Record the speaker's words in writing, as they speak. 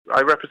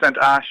I represent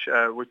ASH,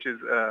 which is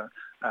a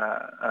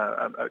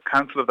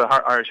council of the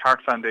Irish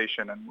Heart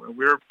Foundation, and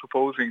we're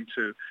proposing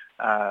to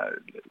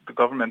the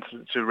government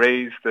to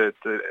raise the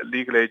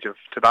legal age of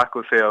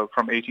tobacco sale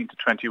from 18 to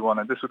 21,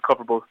 and this would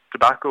cover both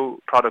tobacco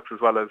products as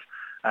well as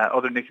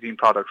other nicotine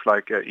products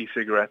like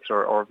e-cigarettes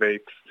or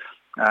vapes.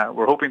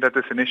 We're hoping that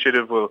this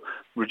initiative will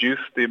reduce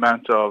the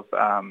amount of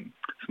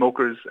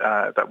smokers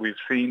that we've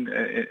seen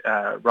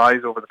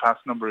rise over the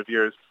past number of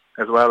years,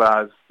 as well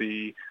as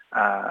the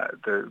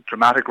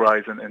dramatic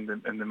rise in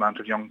the amount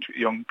of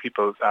young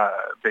people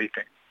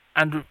vaping.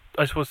 And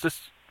I suppose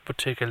this would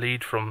take a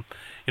lead from,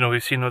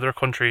 we've seen other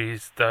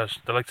countries that,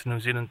 the likes of New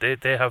Zealand,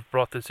 they have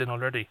brought this in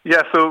already.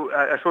 Yeah, so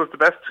I suppose the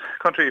best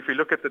country, if we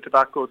look at the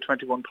Tobacco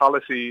 21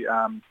 policy,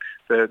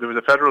 there was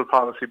a federal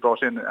policy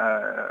brought in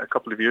a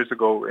couple of years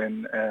ago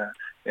in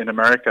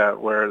America,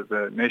 where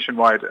the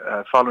nationwide,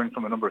 following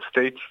from a number of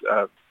states,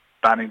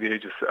 banning the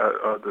ages,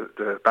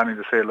 banning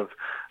the sale of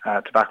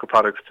tobacco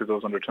products to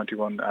those under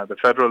 21. The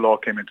federal law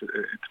came into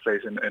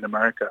place in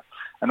America,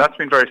 and that's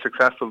been very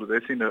successful.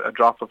 They've seen a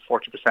drop of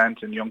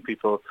 40% in young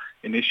people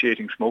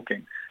initiating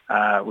smoking,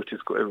 which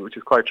is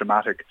quite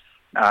dramatic.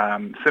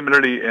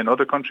 Similarly, in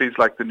other countries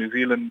like the New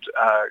Zealand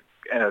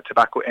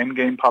tobacco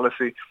endgame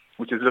policy,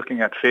 which is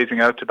looking at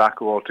phasing out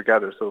tobacco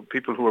altogether. So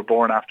people who are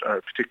born after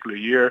a particular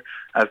year,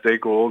 as they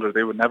go older,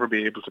 they would never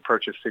be able to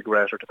purchase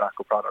cigarette or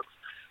tobacco products.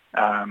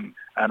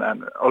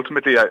 And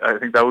ultimately, I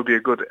think that would be a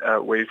good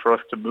way for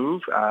us to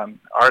move.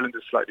 Ireland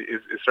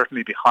is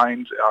certainly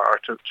behind our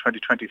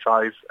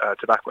 2025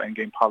 tobacco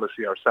endgame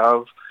policy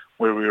ourselves,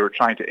 where we were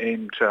trying to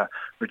aim to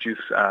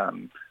reduce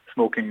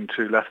smoking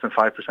to less than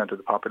 5% of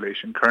the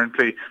population.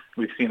 Currently,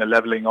 we've seen a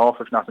levelling off,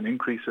 if not an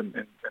increase in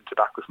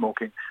tobacco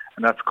smoking,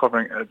 and that's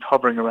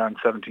hovering around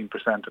 17%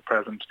 at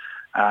present.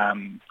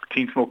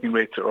 Teen smoking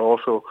rates are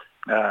also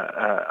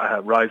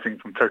rising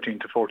from 13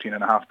 to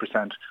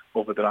 14.5%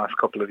 over the last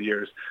couple of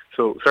years.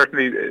 So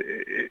certainly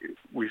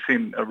we've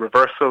seen a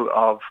reversal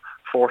of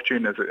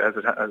fortune as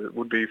it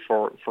would be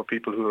for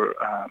people who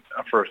are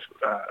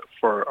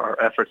for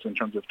our efforts in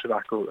terms of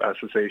tobacco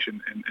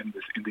cessation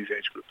in these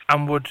age groups.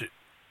 And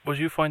would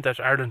you find that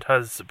Ireland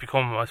has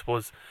become, I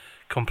suppose,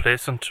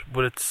 complacent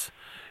with its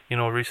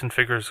recent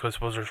figures? I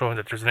suppose are showing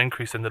that there's an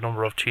increase in the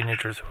number of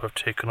teenagers who have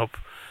taken up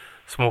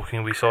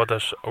smoking. We saw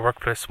that a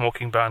workplace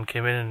smoking ban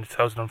came in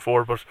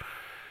 2004, but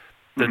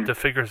the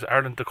figures,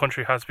 Ireland, the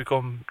country, has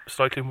become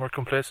slightly more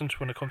complacent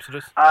when it comes to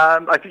this?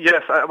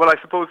 Yes. I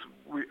suppose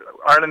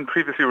Ireland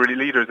previously were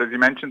leaders. As you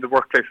mentioned, the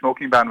workplace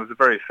smoking ban was a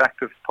very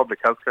effective public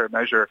health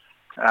measure,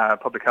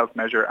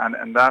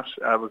 and that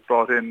was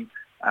brought in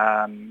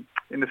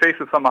the face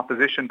of some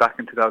opposition back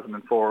in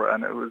 2004,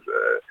 and it was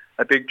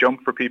a big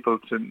jump for people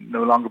to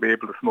no longer be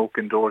able to smoke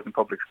indoors in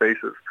public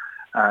spaces,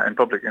 in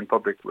public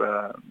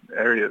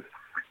areas.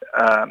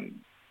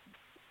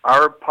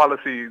 Our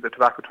policy, the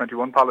Tobacco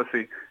 21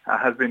 policy,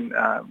 has been,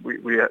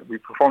 we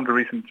performed a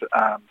recent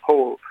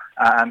poll,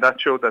 and that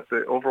showed that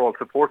the overall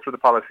support for the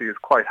policy is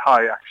quite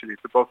high, actually.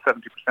 It's above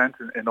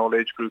 70% in all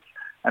age groups,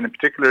 and in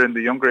particular in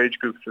the younger age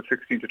groups of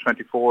 16 to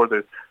 24,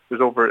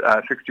 there's over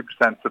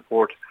 60%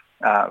 support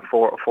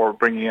for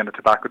bringing in a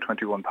Tobacco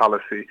 21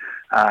 policy.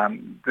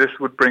 This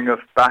would bring us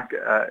back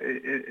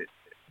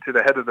to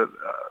the head of the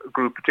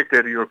group,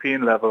 particularly at a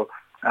European level,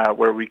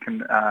 where we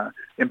can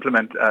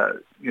implement,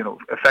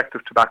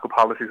 effective tobacco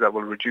policies that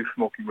will reduce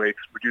smoking rates,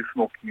 reduce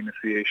smoking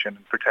initiation,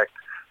 and protect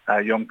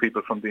young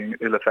people from the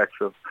ill effects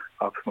of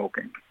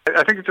smoking.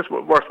 I think it's just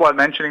worthwhile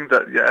mentioning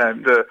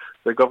that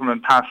the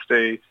government passed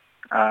the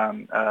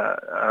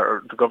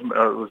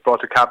government was brought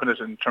to cabinet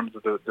in terms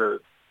of the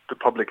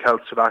public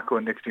health tobacco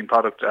and nicotine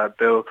product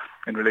bill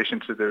in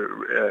relation to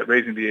the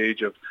raising the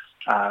age of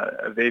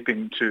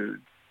vaping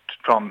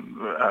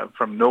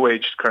from no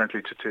age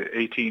currently to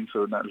 18,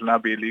 so it'll now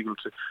be illegal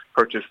to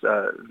purchase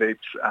vapes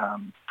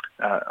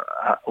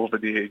over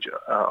the age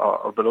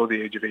or below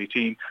the age of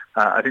 18.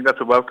 I think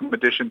that's a welcome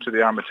addition to the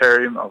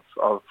armamentarium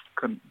of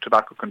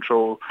tobacco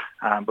control,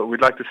 but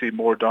we'd like to see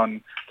more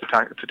done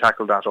to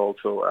tackle that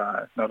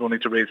also, not only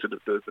to raise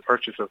the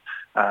purchase of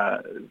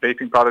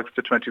vaping products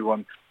to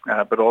 21,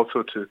 but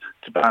also to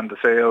ban the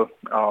sale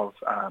of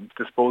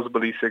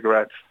disposable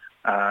e-cigarettes,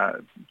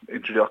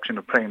 introduction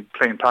of plain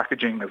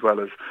packaging, as well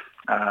as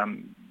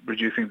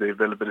reducing the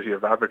availability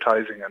of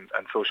advertising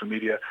and social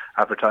media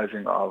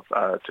advertising of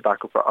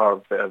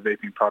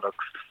vaping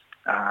products.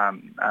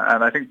 And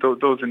I think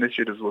those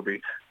initiatives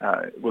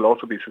will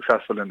also be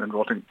successful in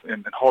halting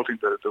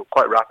the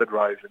quite rapid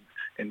rise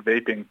in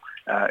vaping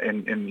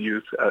in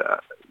youth.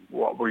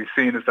 What we've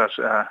seen is that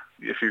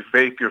if you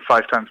vape, you're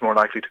 5 times more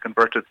likely to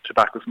convert to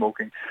tobacco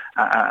smoking,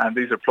 and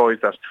these are ploys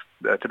that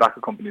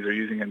tobacco companies are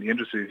using and the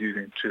industry is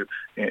using to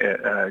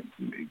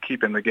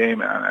keep in the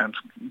game and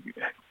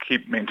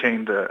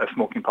maintain a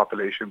smoking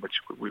population, which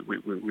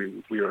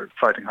we are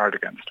fighting hard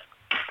against.